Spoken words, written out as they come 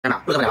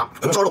味道来了，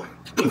红烧肉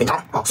炖粉条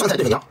啊，酸菜炖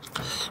粉条，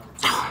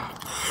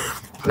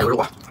来个肉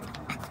啊。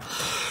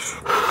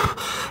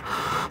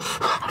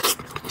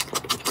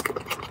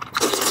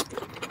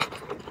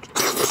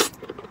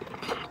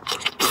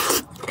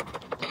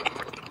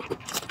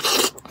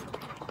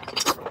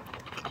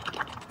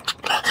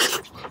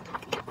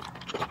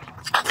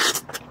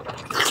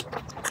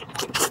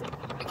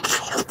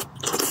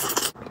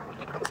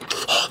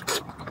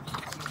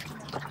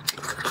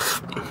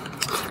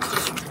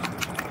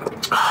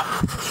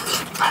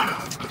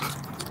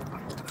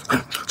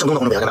 正宗的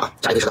红烧北洋干啊，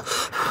加一杯吃的。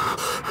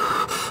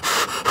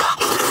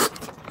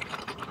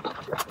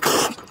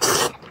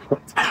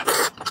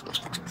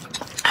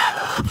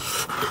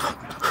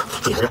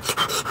注意还是。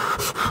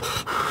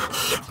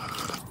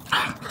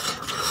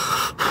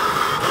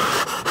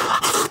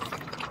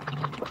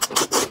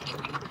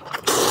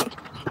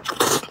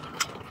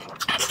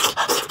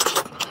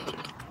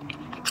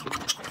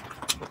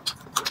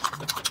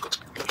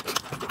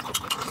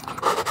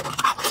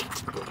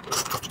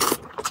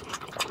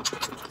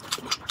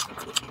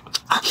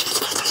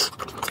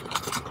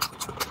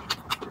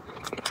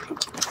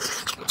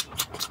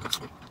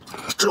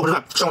吃肉不吃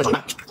饭，生活小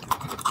饭。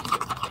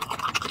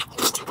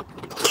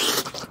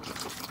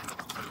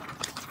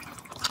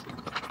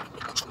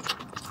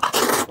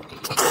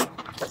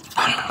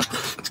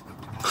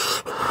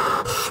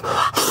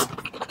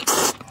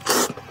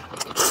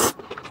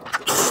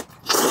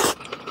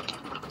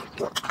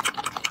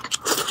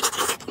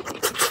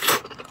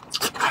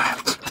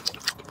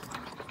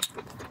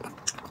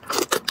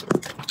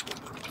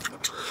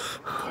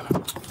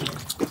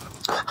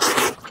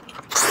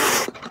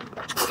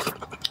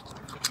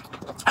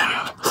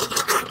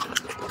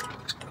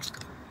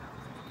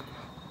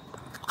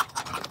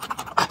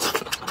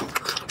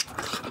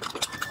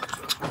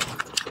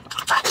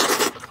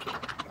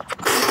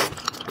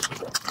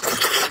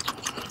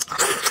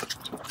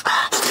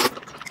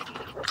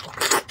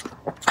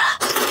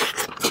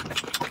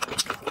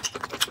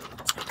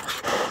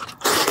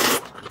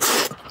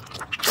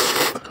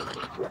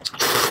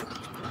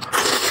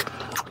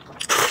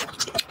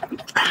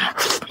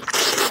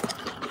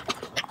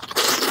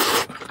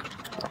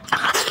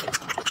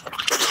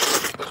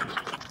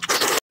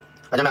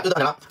大家们又到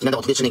点了，今天带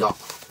我徒弟吃那个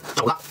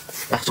炒骨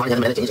来，吃完前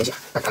买的剪一，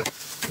来看，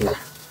来，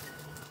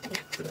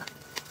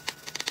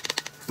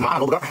麻辣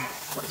萝卜干，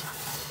我的天，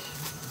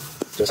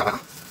这个下饭啊，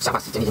下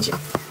饭减气啊，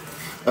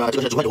这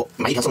个是9块9，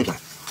买一条送一条，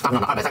大份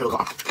上的236克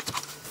啊，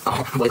啊，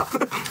不味道，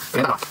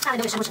别大了，大的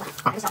留给师傅吃吧，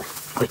买个小的，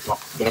对，好，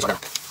应该小点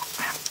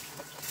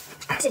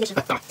了，谢谢师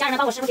傅，家人们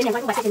帮我师傅点关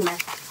注吧，谢谢你们。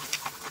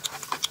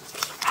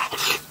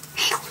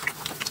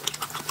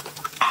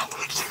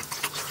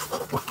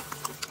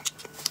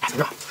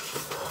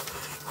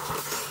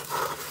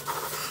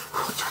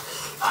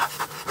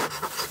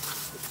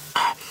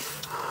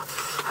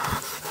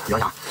 咬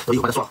一下，都一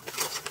会儿再说了。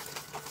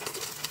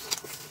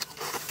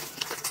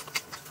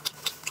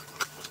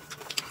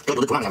这都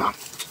是煮烂面啊，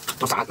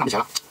都撒拿不起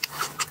来了。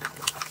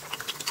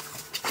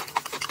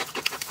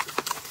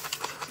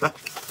来，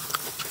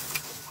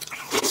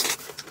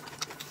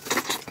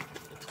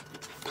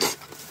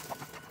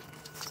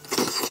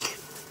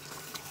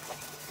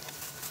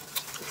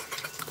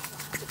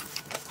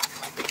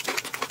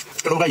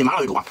这萝卜干以麻辣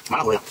为主啊，麻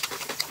辣口味。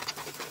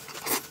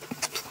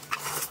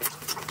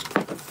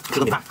吃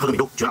个米饭，喝个米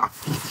粥，绝了啊！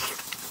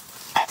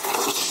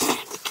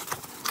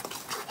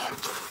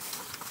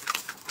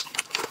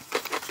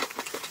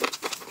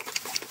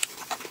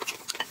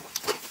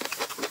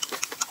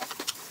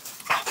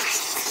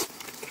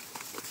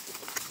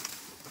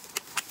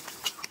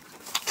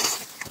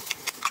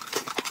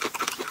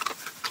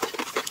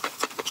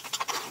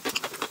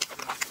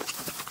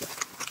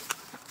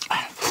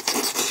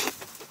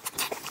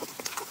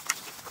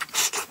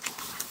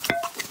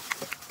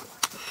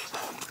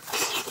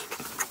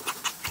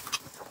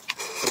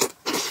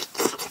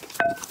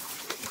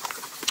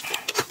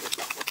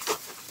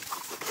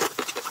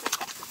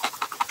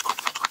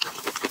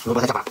 萝卜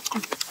太下饭。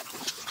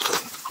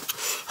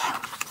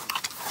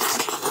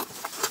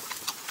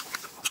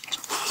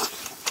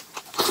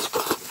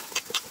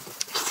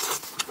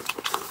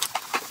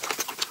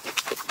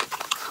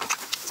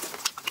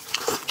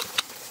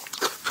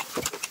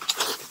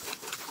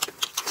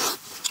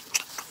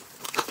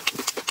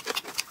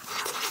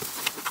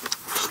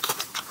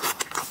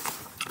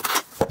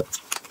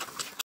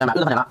来买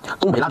又到点了，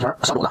东北拉皮儿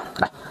小肘子，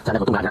来，咱来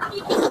个东北拉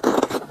皮儿。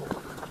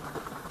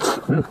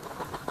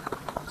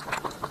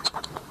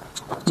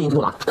进去之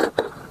后啊，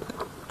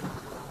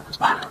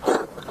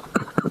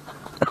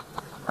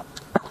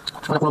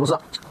放点胡萝卜丝、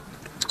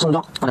青红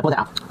椒，放点菠菜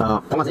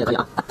啊，黄瓜丝也可以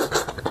啊。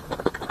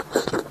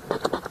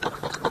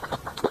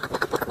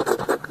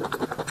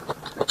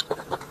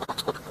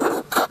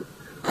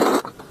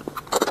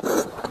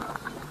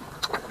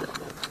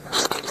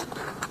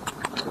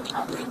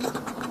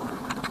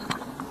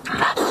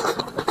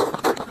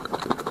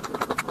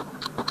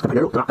配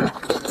点肉对吧？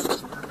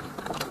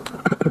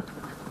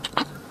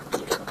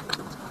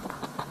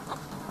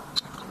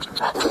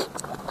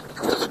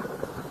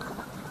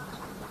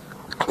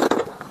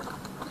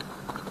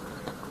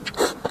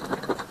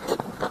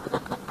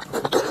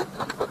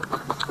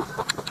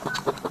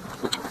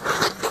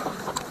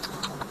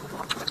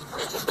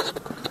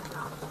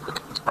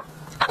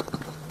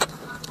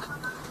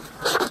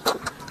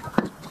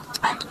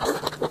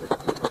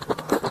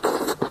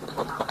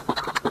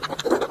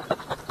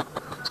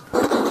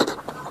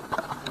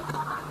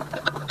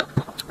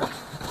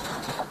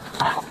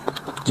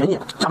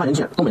块钱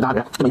起，东北大拉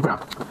皮这么一份啊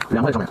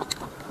，2块钱成本，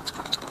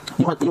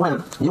一块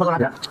多拉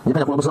皮，你配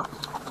点胡萝卜丝，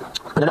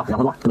配点料，2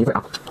块多这么一份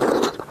啊。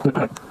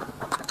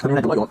现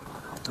在多油，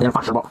今天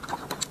发10包，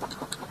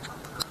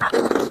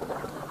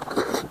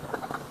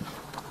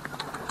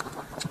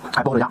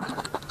还包着价。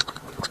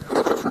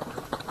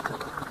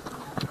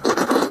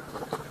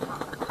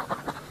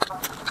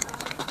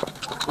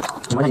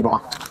9块钱一包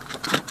啊！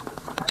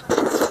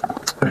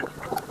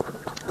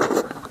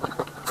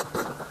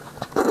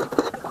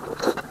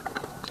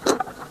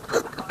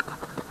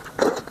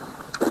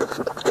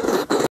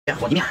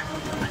火鸡面，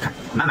看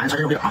满满的全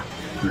是肉粒啊！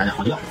来点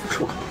黄鸡料，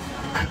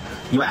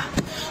意外啊！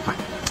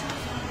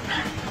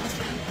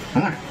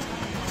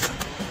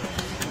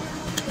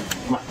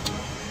哇！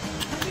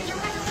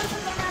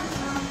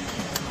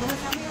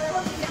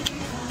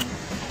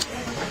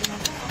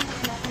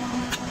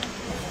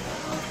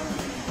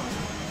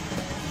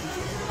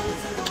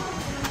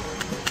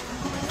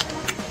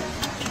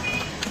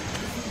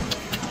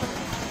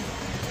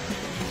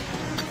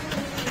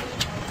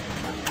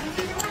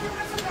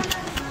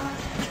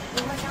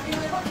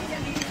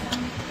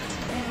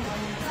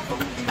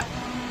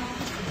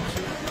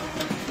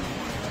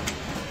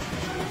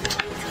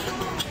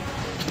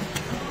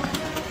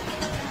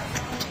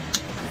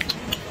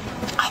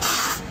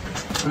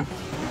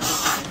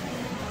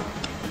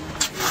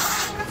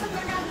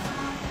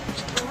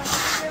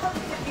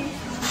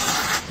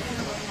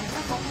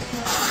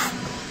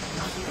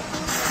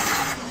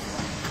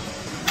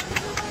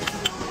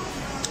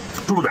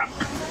猪肉卷，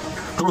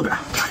猪肉卷。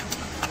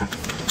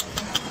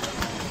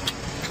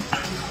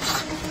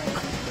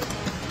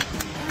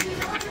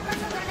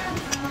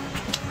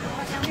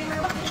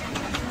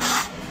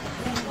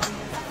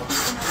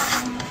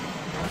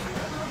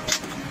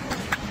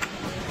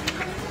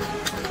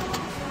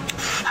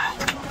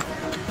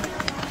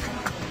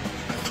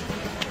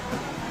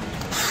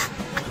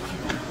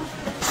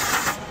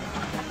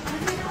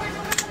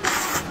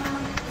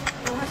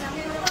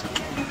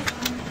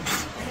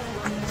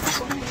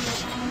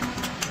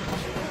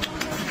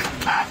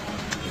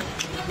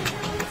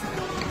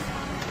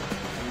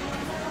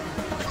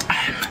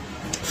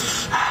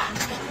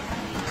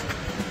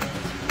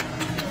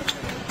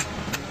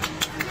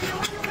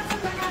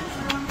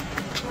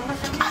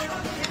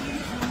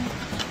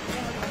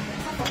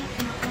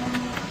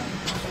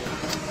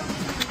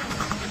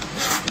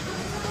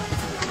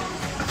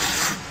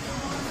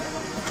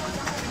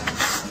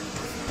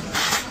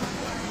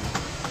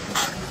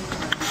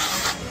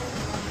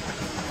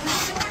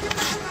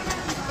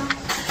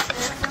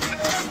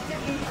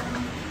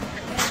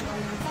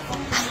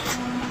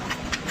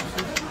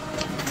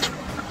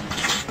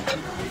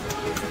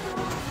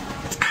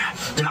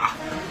真的啊，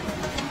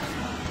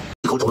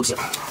一口肘子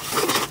皮。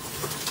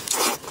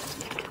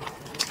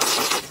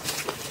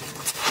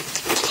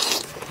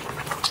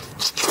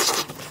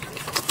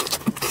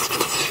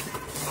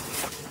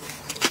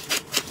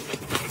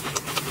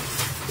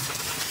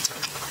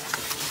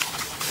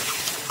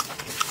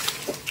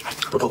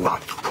不透啊！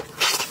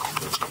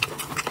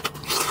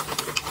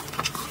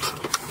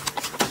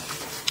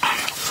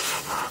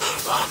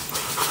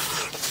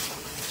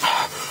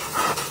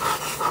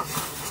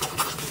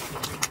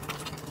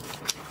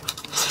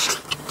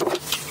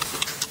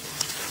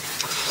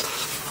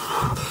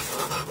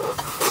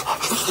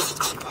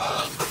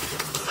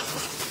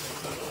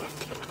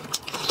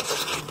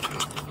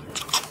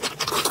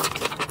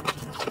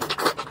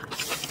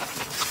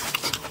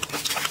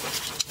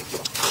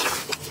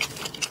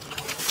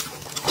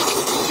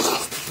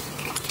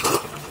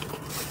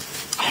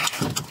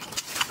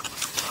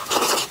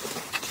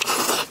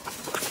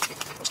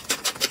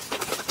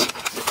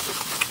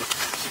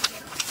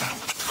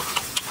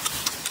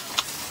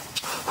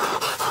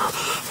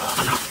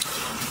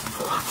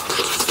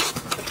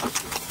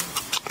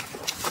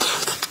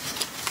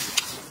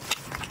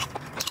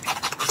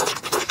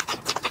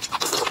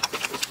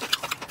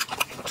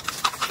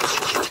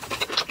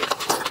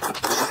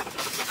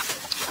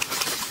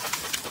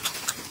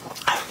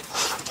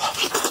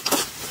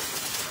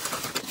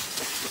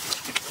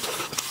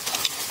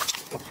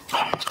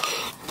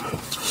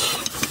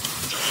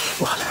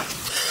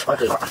我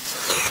吃一会儿，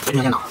非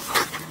常鲜呐。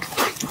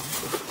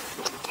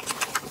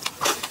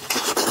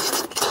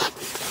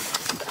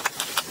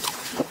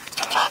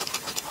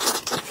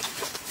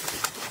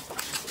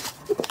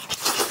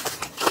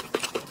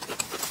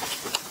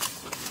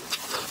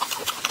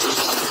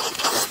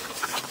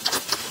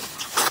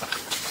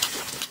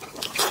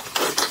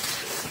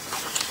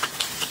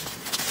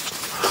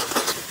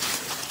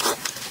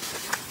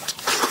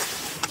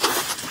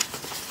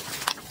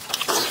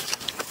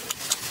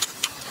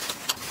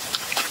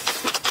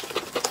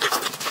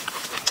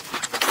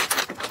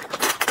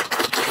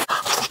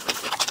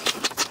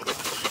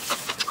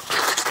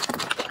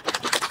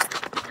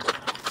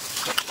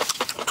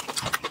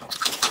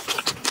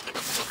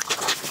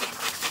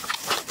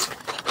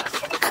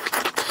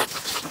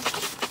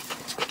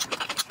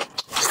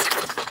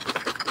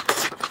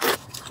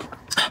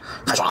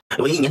太爽了！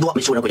我1年多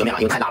没吃过这鬼椒面了，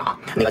因为太辣了啊。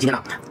今天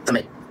呢，咱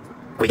们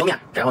鬼椒面，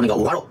然后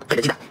5花肉配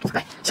着鸡蛋，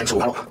来，先吃5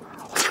花肉。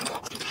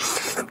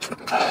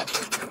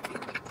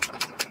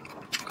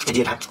这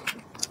几盘。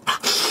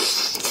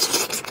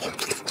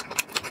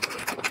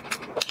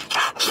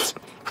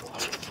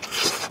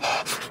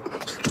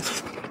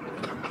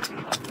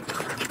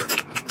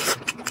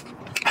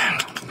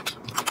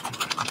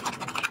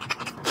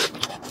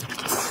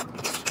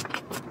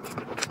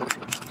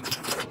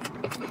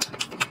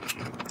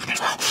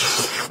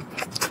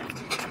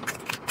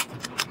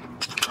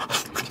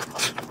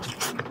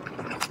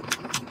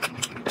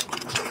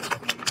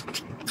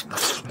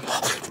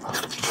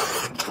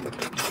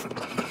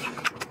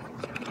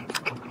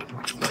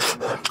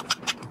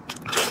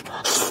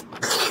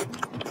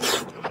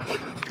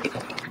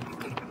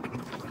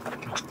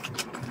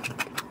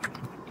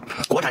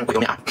国产鬼油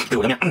面啊，鬼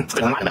油的面，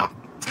非常辣的面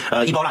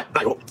啊。一包辣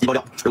油，一包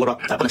料。如果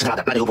说不能吃辣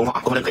的，辣椒油不用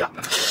放啊，不放就可以了。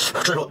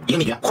吃的时候一个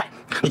秘诀，快，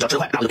你只要吃得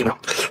快，辣就对不上。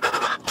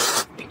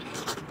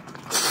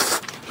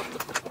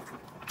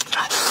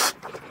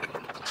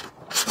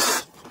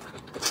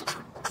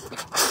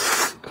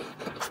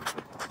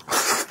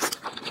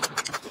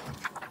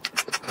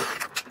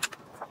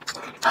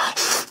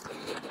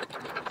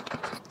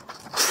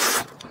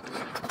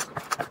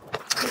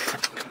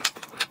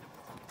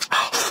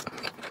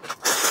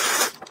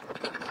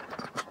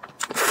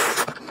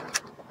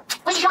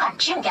温烧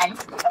15人。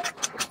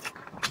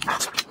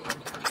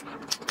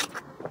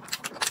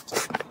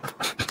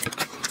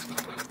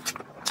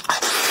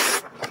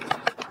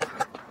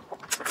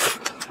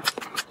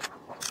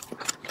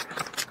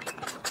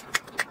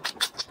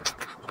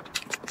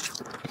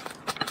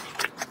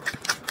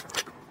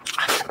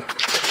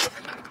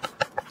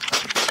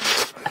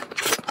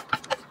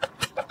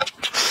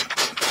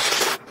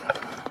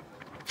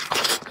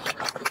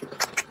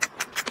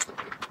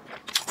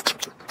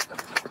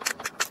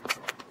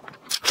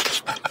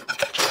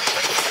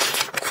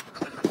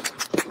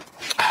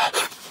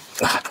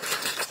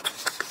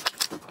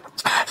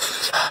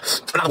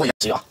辣的我也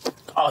急啊！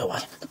哎呦我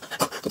天，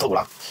都透骨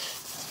了！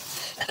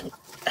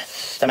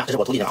下面这是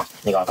我徒弟的啊，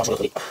那个刚收的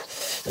徒弟，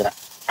这个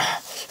他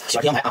喜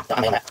欢吃羊排啊，要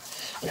安排羊排，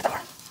你看大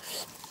块。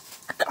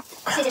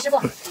谢谢师傅，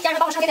家人们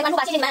帮我上给点关注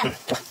吧，谢谢你们。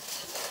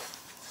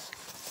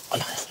哎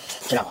呀，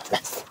真让我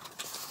来，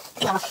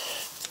知道吗？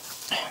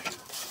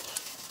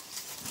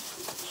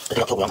这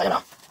个透骨羊排怎么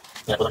样？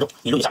你看不断肉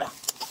一路就下来了。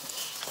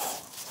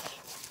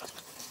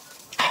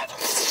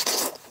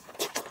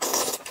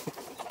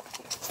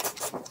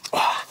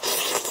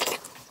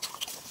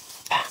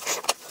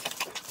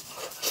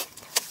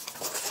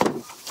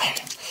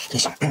真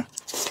香，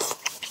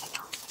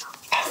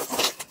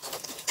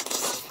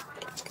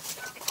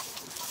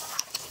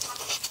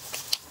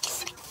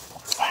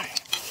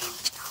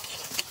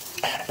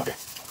要这，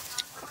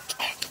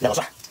来个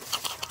蒜，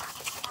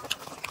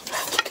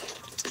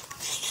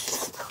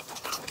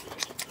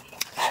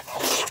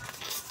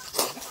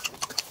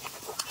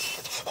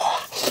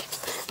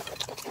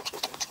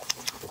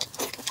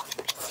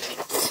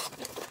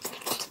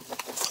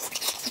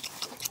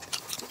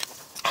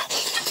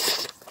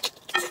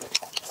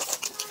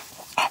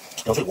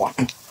有水果，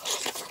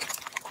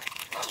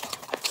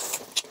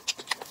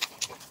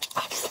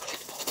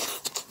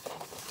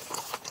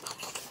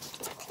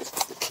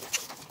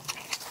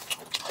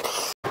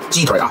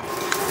鸡腿啊，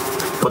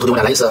我徒弟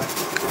们来一次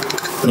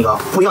那个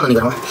不一样的那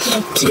个什么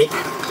PK，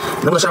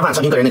 能不能吃上饭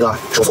算凭个人那个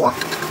手速啊？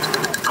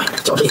哎，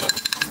较真一点，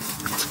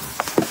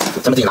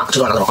咱们自己拿，吃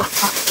多少拿多少啊！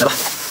来吧，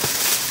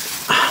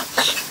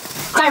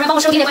家人们帮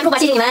我收点点关注吧，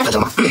谢谢你们。开始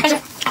了吗？开始。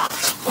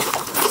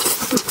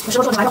师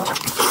傅说这玩意儿好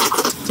吃，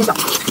真香。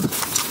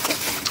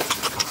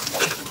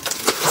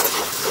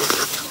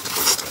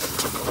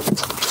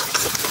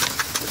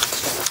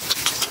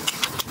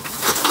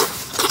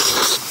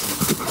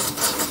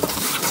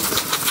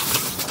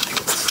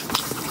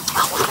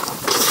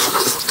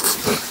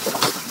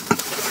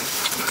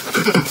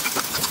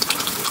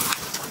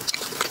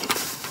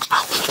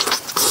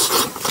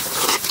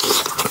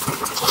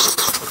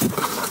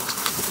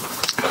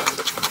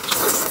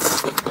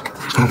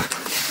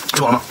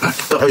吃饱了吗？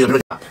还有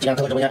今天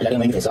涛哥直播间来了一个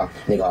美女粉丝啊，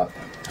那个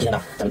今天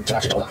呢，咱们请她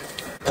吃肘子，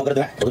涛哥的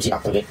最爱肘子鸡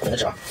啊，都给粉丝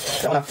吃啊。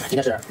然后呢，今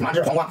天是麻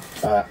汁黄瓜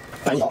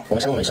拌鱼头，我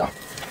们山东美食啊。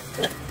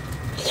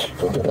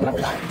这个不能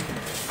味道，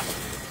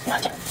我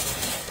天，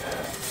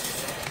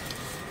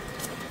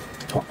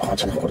好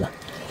前面火锅的，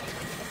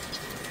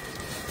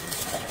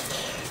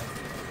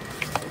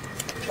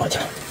我的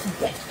天，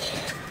对，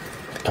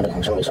看这个我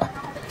们山东美食啊，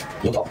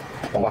油条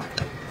黄瓜，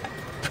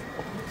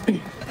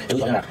这个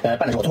油条呢，拌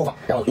的时候最后放，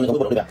然后用那个微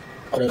波炉里边。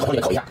或者烤箱里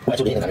面烤一下，外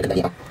酥里面感觉更带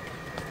劲啊！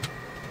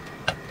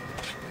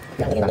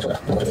来，我给你拿个手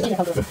的，谢谢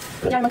涛哥，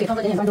家人们给涛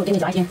哥点点关注，点点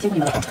小爱心，辛苦你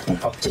们了。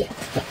好，谢谢。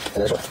来，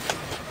再来手的。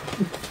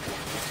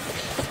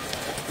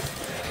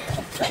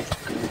来，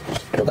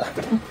肘子。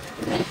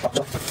好，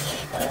走。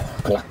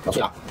可以了，咬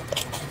碎了。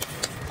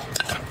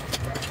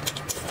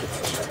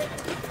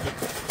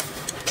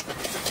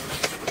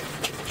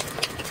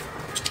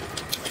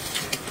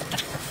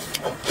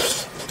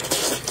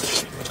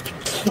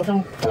有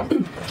声。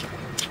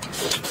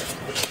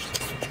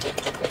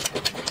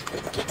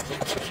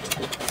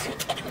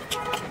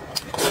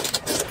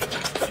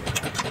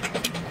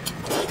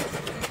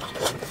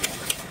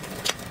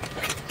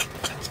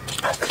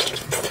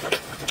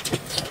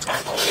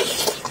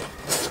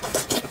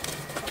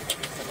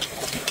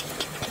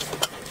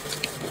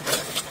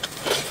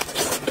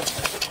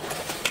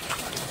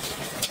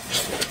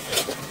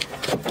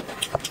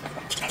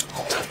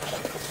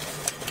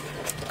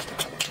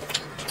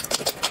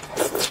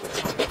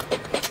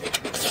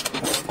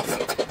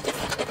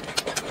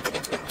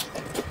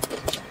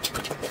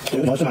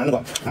有点喜欢那个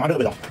麻这个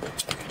味道，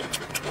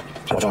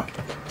好吃吗？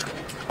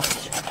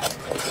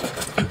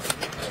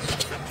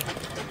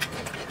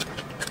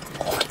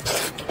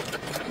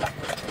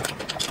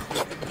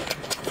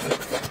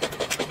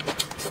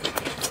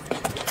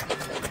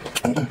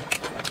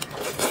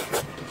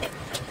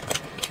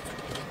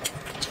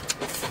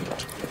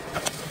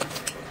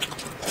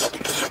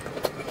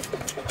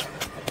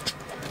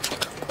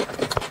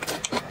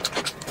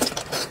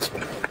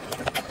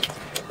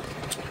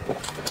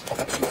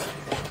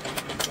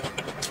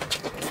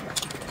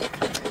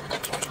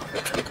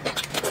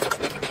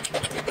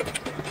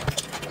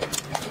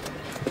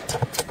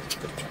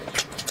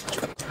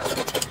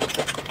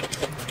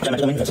下面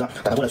这个美女粉丝，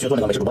赶快过来学做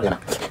那个美食主播点了。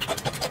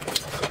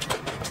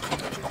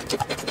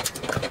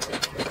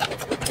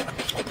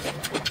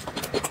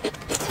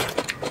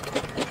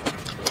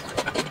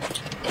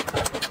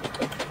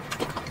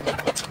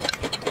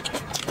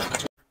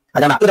大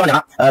家们又到点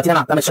了，今天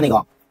呢，咱们吃那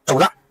个肘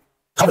子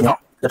炒粉条，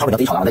这炒粉条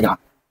贼炒的，我再讲，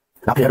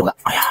然后配点肘子，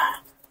哎呀，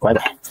乖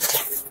乖，哎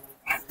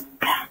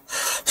呀，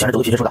先是肘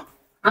子皮是瘦的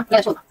啊，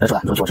来瘦的，来瘦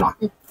的，肘子皮我吃啊，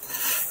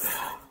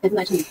这不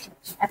来吃，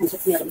还很吃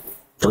不了的。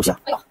肘子皮啊，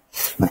哎呦，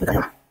那你干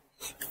什么？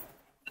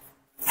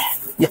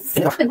耶，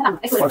给那个，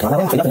我等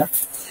等，粉条，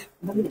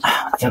哎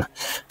呀，天呐，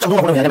正宗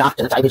的红薯粉条啊，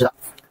这是炸一辈子的，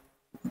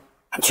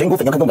全国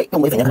粉条看东北，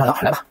东北粉条看上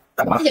扬，来吧，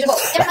干嘛？谢谢师傅，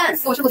家人们，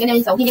给我师傅点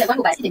点小红心，点点关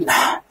注呗，谢谢你们。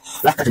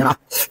来，开始啊！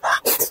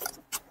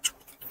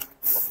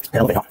这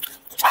两个粉条，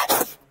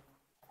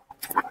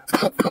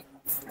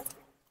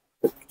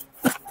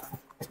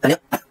暂停。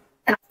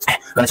哎，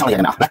刚才呛了一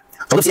点没有？来，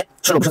肘子皮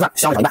吃肉不吃饭，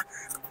香味炒一半。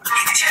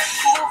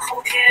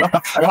哎呀，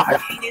太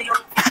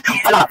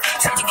辣了！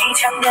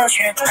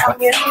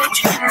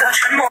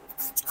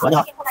喂，你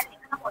好。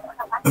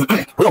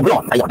不用，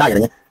哎呀，大爷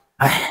的你，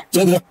哎，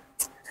今天，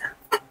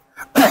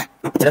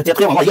这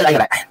推广告一个来一个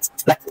来，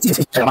来，继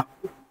续开始吗？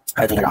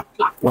开始啊！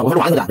我是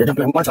玩一个的，这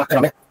光吃了，开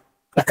始没？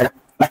来，开始，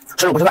来，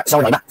吃肉不吃饭，香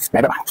味炒一半，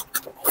来这吧。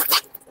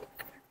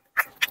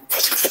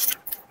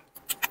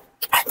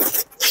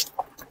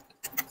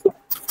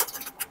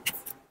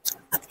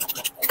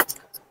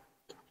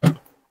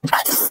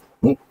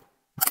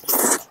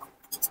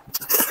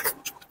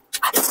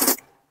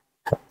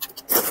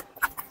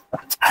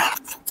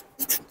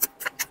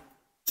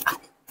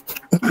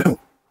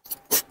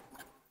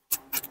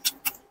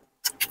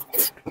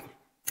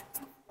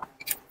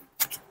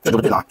这就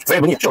是对的啊，肥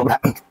而不腻，瘦而不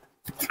柴。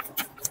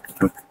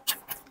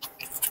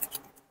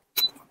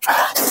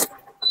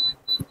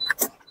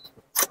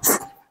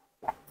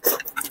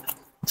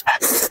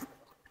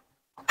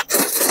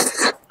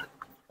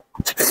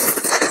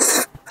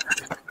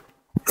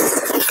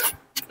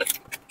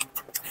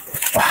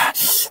哇，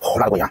好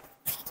辣的不一样。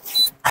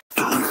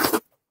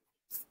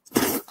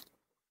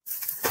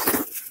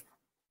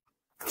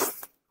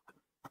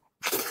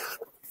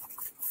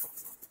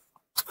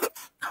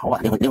好啊，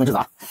灵魂之子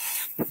啊！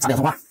撒点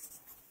葱花，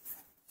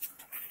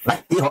来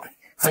第一口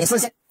粉丝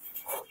先，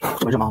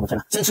这么热吗？我天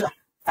呐，先吃啊！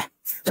哎，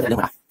这点灵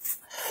魂啊！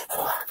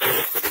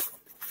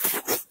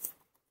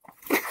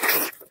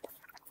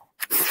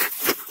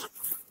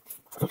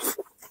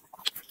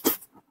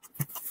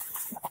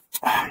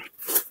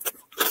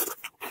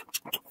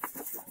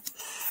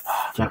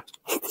天啊！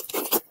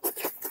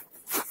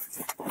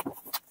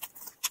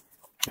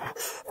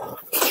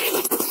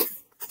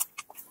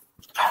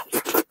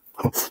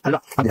太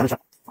热，把底下吃。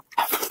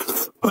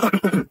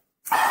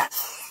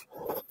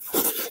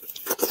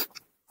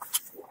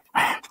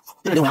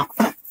这个灵魂啊，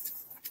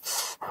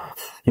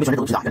因为全是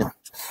肘子皮的，这地方，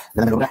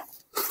来来来，来，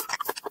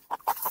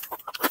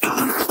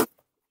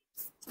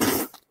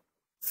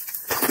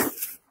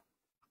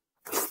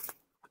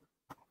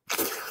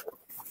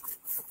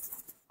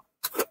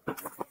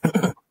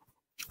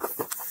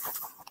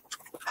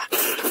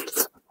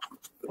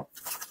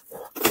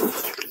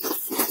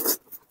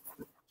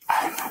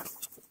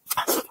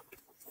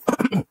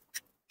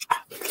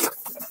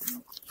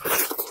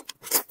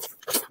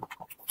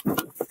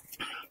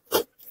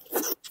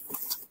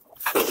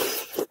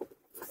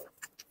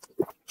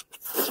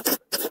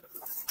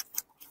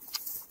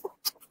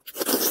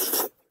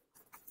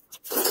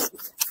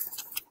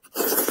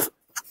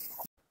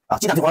啊，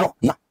鸡蛋配黄肉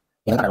一样，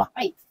也能干这吧？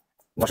哎，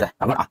我是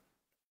2个啊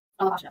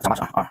，2把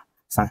手，2、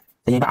3，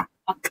再一半啊，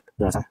好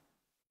，1、2、3，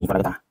你过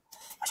来个蛋，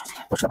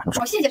都吃了吧，都吃。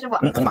好，谢谢师傅。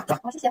可以吧？是吧？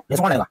好，谢谢。别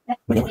葱花那个，来，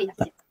没有，试一下，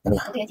谢谢。怎么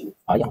样？我这点紧，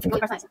哎呀，给我一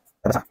半算一下，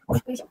来吧，OK，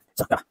不行。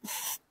行，来吧。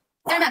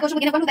家人们，给我师傅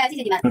点点关注呗，谢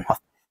谢你们。好。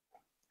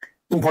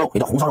东坡肉也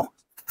叫红烧肉，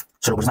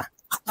吃肉不吃饭。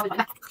稍微炒一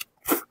半。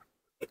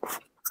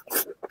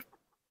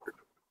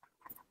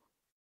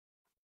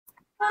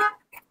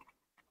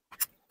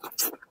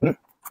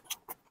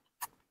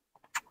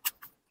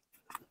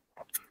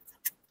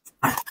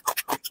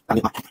赶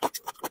紧吧，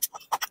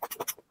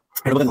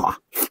配什么更好啊？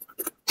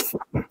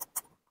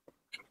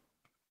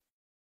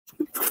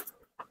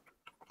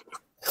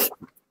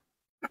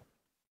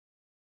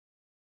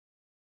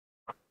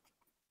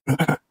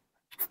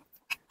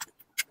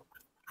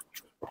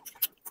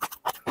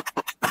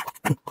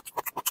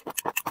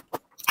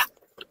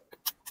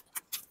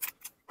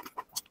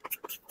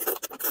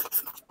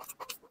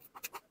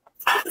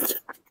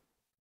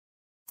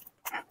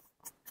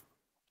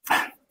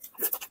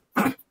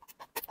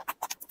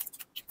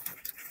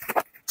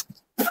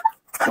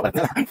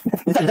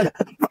你站着，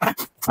哎，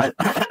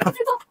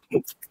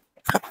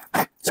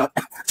行，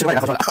吃快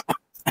点，喝出来，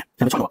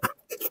先别抢我。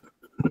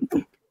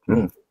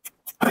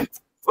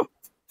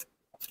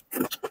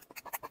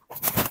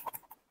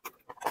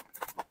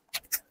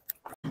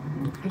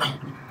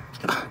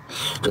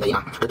这个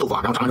呀，这豆腐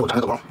啊，然后炸完之后蘸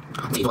个豆包，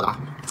自己做的啊，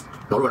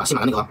肉润的，吸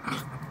满了那个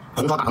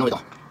红烧大肠的味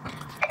道。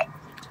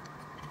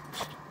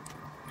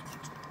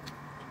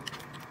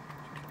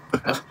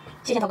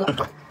谢谢涛哥，然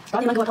后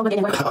你们给我涛哥点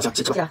关注。好，行，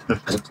谢谢，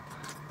还行。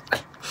哎，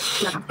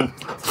那好。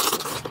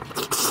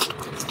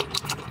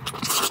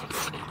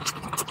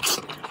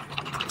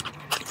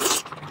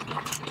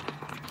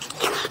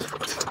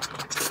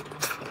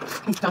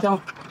好香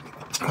哦。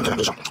这样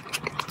最少。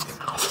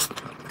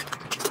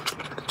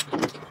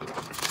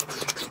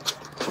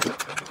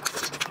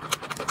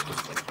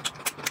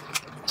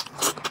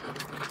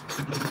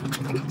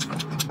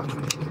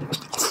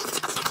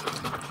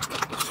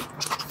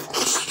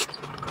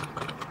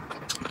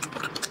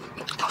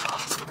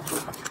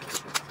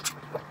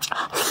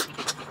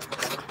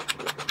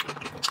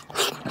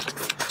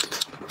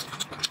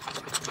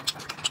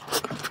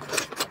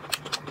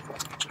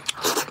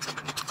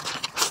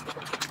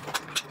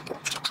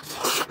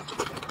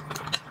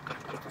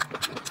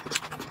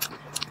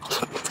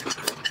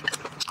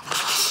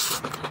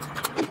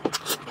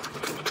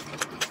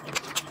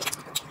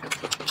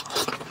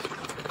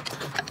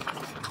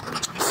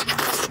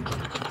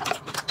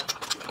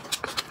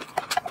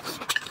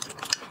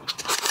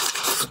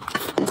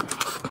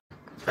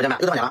大家们，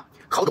又到点了，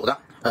烤煮的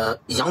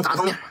羊杂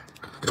汤面，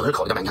这主要是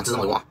烤的，你看滋滋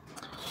冒油啊，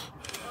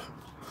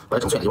把它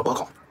整碎了，一会儿不好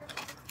烤。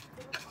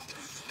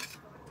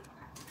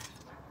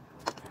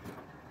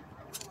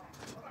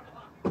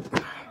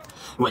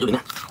入味就里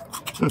面，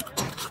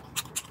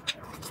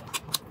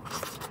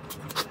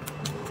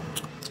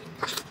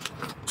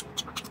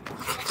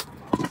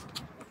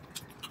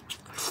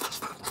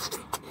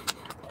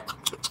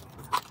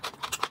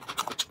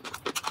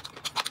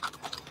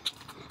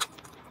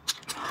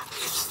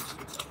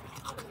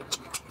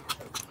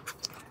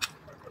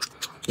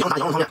羊杂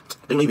羊肉汤面，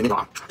这个玉米面条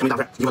啊，这么一大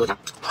份，1块多钱。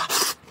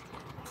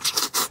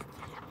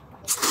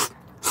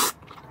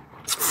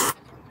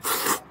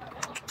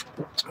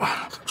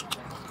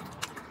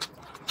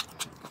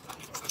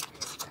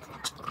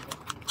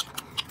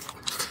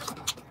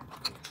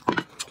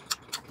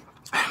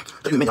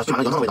这玉米面条吸满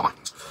了羊汤的味道啊！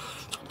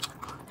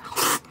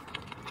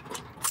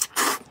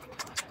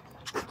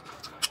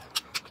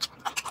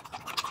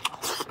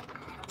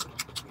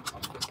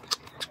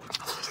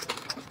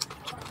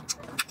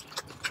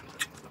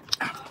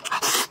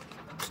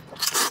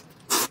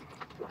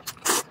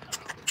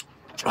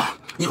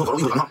一口烤肉，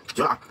一口羊汤，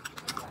绝了啊！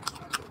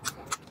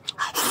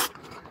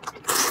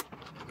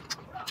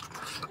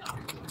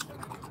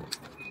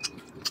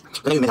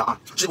这个玉米面条啊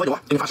，10块9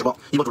给你发10包，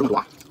一包煮这么多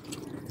啊！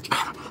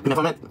这面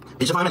方便面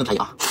比吃方便面更便宜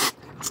啊！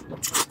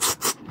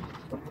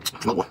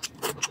蘑菇。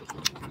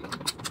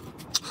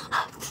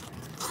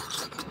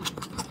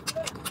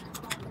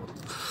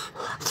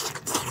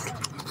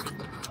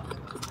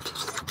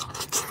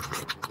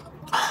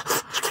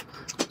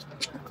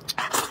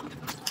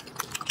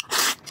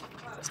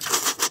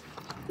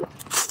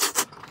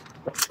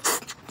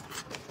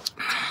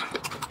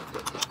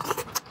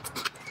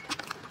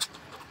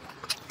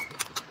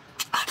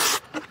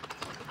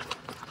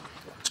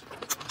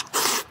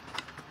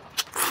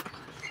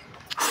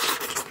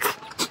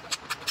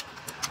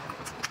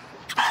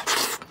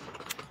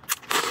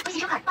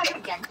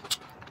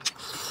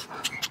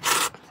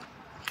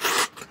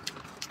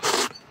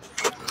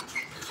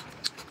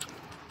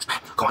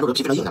烤完之后这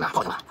皮非常硬，咱们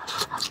好听吧？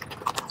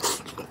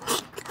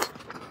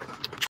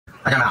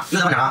大家们啊，又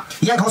到点了，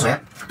腌口水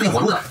炖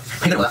火炉子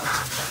配个卤的，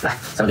来，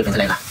咱们给粉丝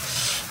来一个，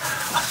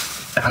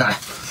来，盘子来，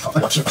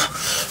我天，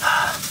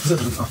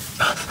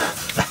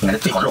来，你看这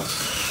最好的肉，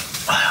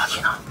哎呀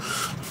天哪，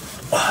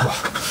哇，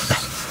来，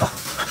好，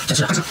先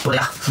吃，多的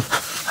呀。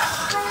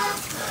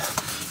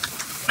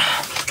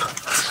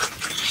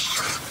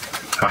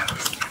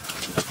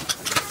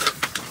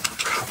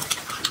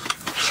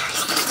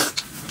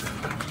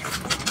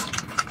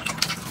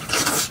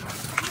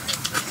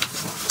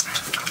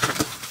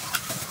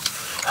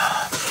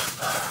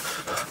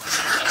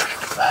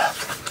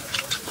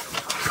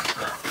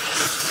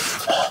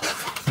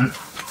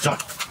行，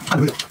看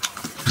没有？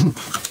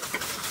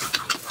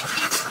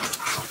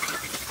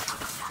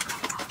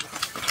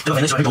这个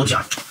粉丝喜欢吃狗皮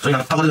啊，所以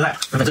呢，大锅最爱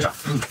跟粉丝吃。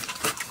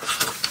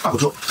大口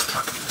吃。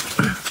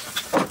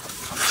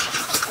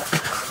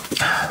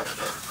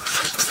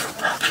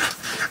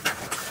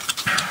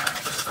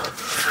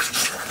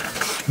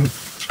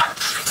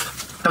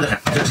对不对？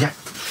这个时间，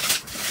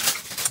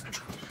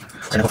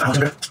再来个饭后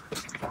清汁。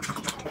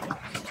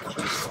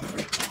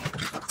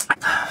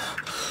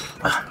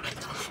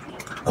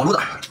火炉子。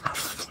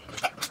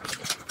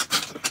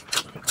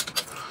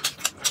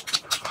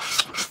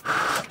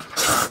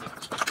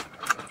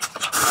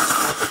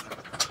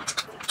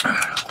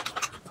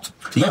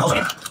盐口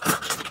水，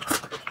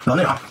老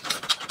内啊，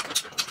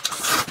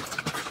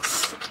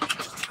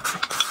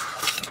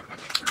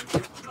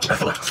哎，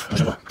够了，我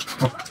吃过。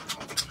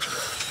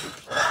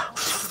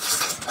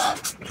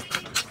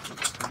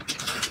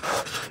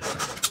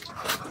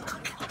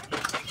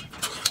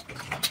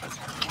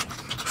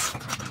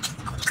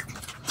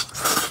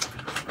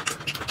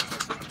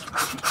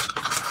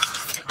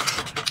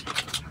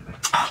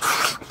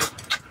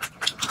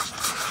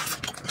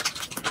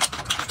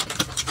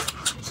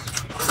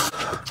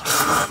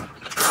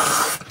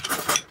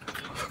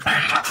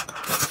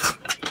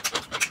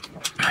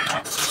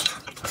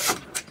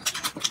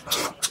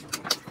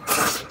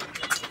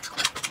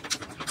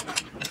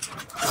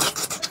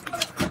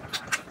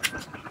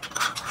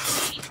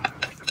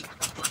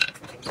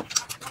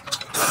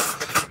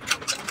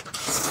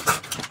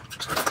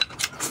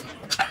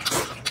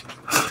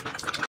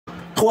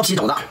脱皮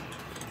肘子，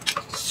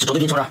肘子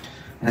皮瞅着，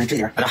来这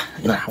点，来吧，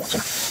你看，我天，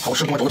好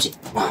吃，给我肘子皮，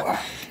哇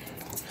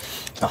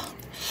啊，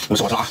我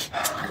吃我吃啊，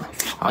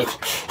哎呀，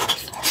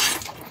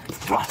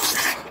哇，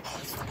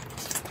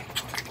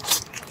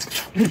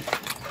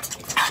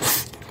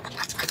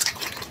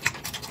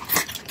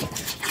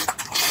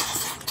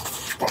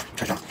哇，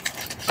太香，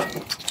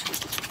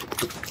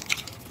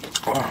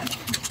哇。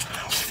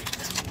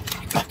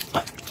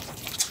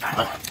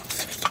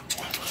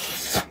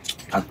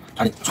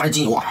传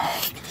精油啊！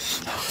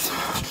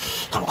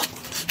看我，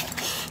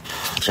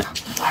天哪！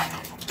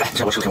来，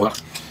这我吃我的，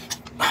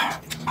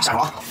下手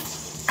啊！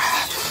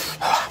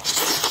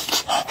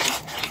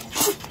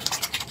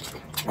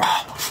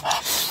哇！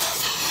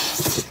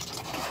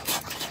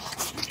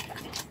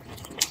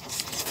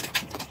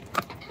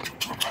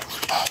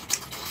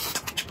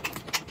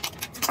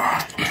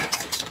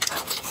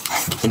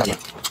真大劲！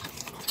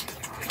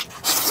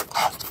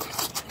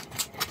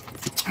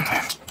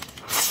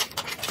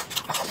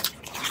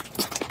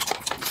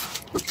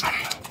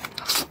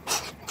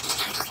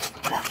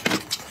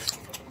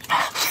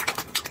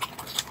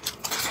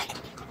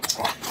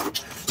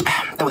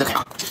带我的啃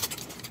啊！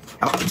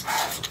来吧，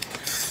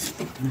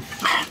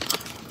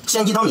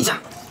先一刀米线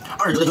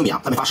，20只的玉米啊，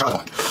咱们发12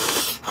桶，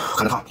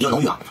看这汤比较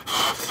浓郁啊。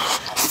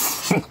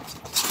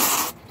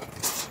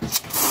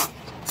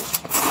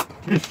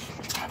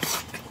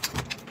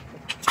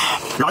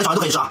老人小孩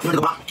都可以吃啊，因为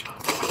这个不辣。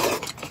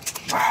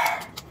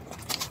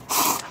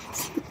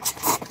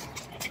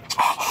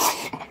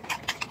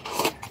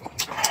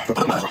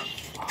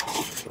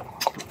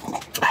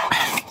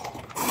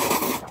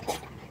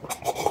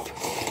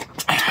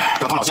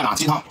这汤老鲜了啊，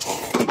鸡汤。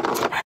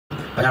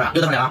大家们，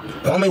又得上俩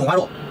黄焖五花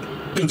肉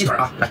炖鸡腿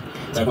啊，来，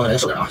咱光来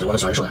瘦点啊，这光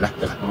喜欢瘦点，来，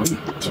这看，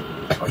天，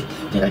哎，好，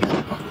再来一遍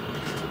啊，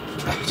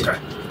哎，鸡腿，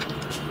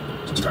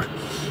鸡腿，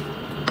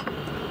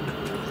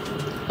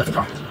来粉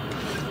条，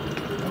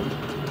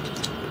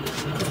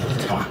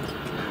好啊。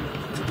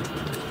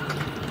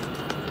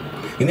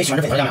有没有喜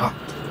欢吃粉条家们啊？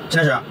现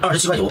在是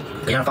27块9，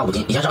给人发5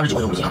斤，以前是29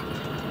块9 5斤啊。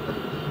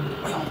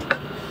哎呦，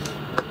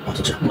往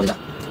进吃，摸一下。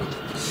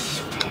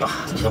啊，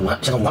现在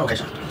五花肉开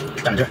始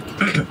蘸着吃。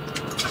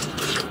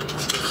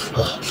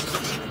哦，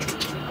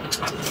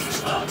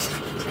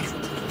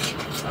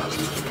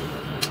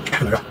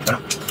看到这，等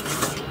等。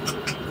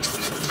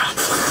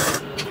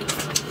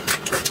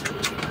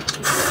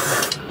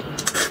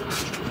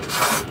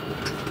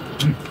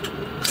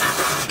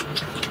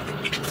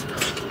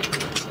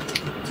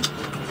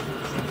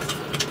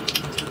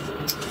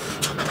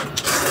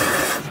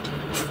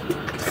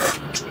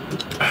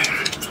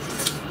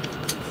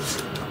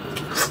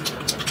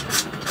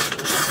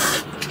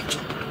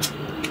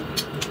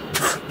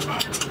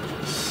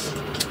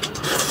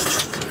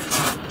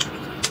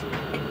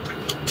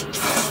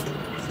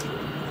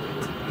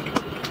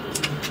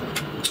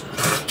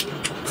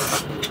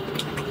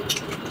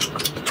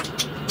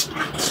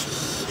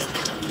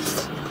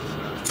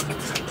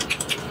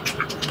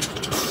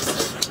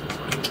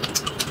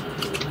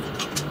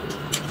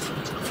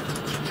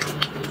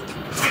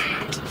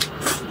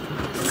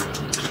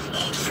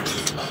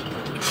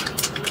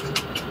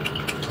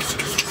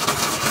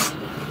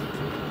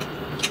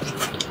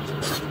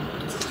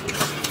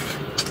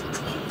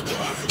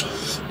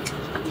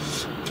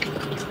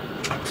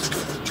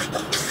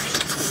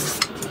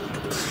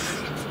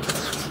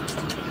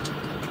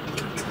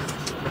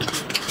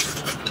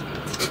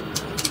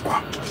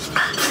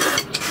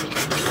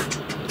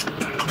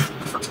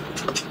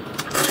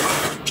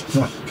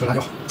吃辣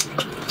椒，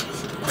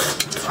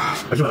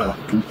还是来了，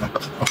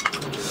好。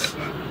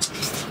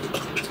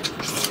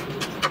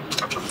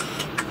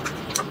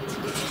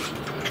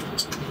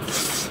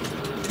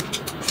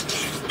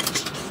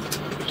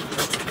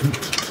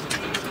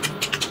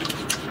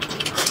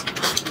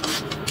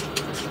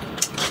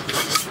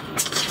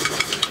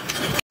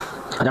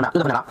大家们，又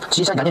得回来了，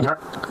岐山羊腱皮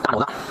大肘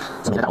子，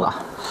这么一个大肘子啊。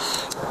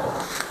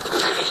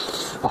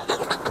好。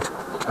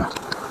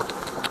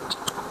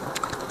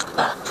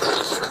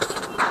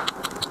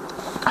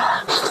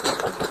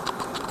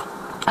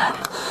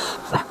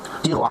来，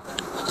第一口啊，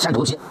先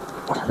肘子皮，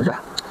我天，这热，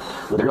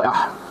有点热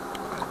呀。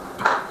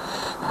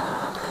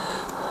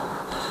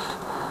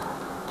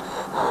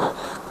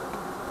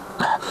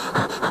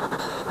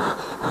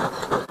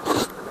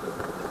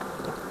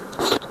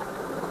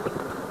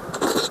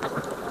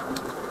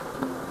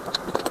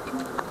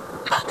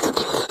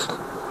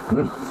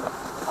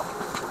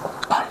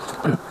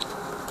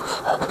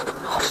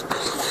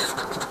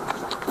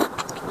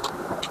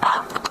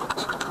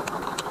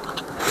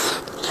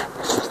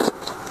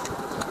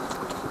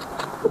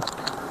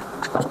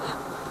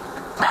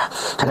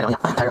拆开两下，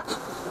开着。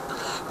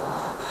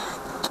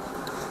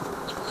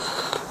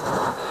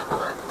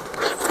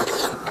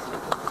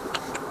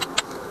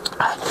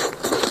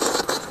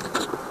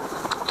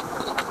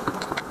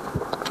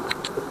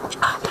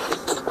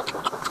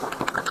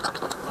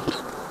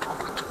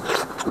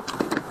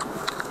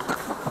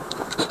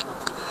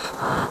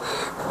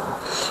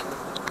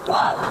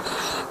哇！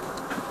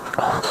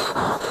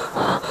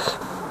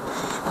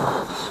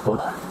哦，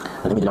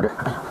这米就到这儿，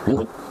哎呀，灵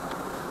魂。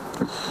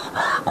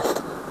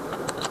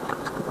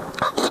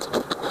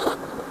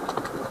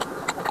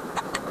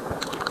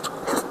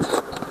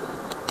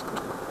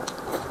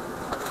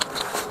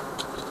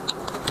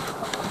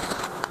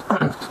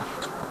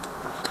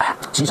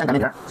鸡山干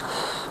面皮儿，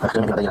这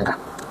个面皮儿再一看，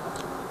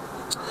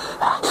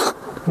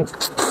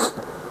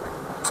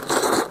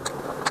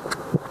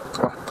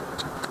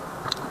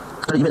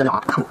这是1份的量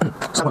啊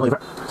，3块多一份。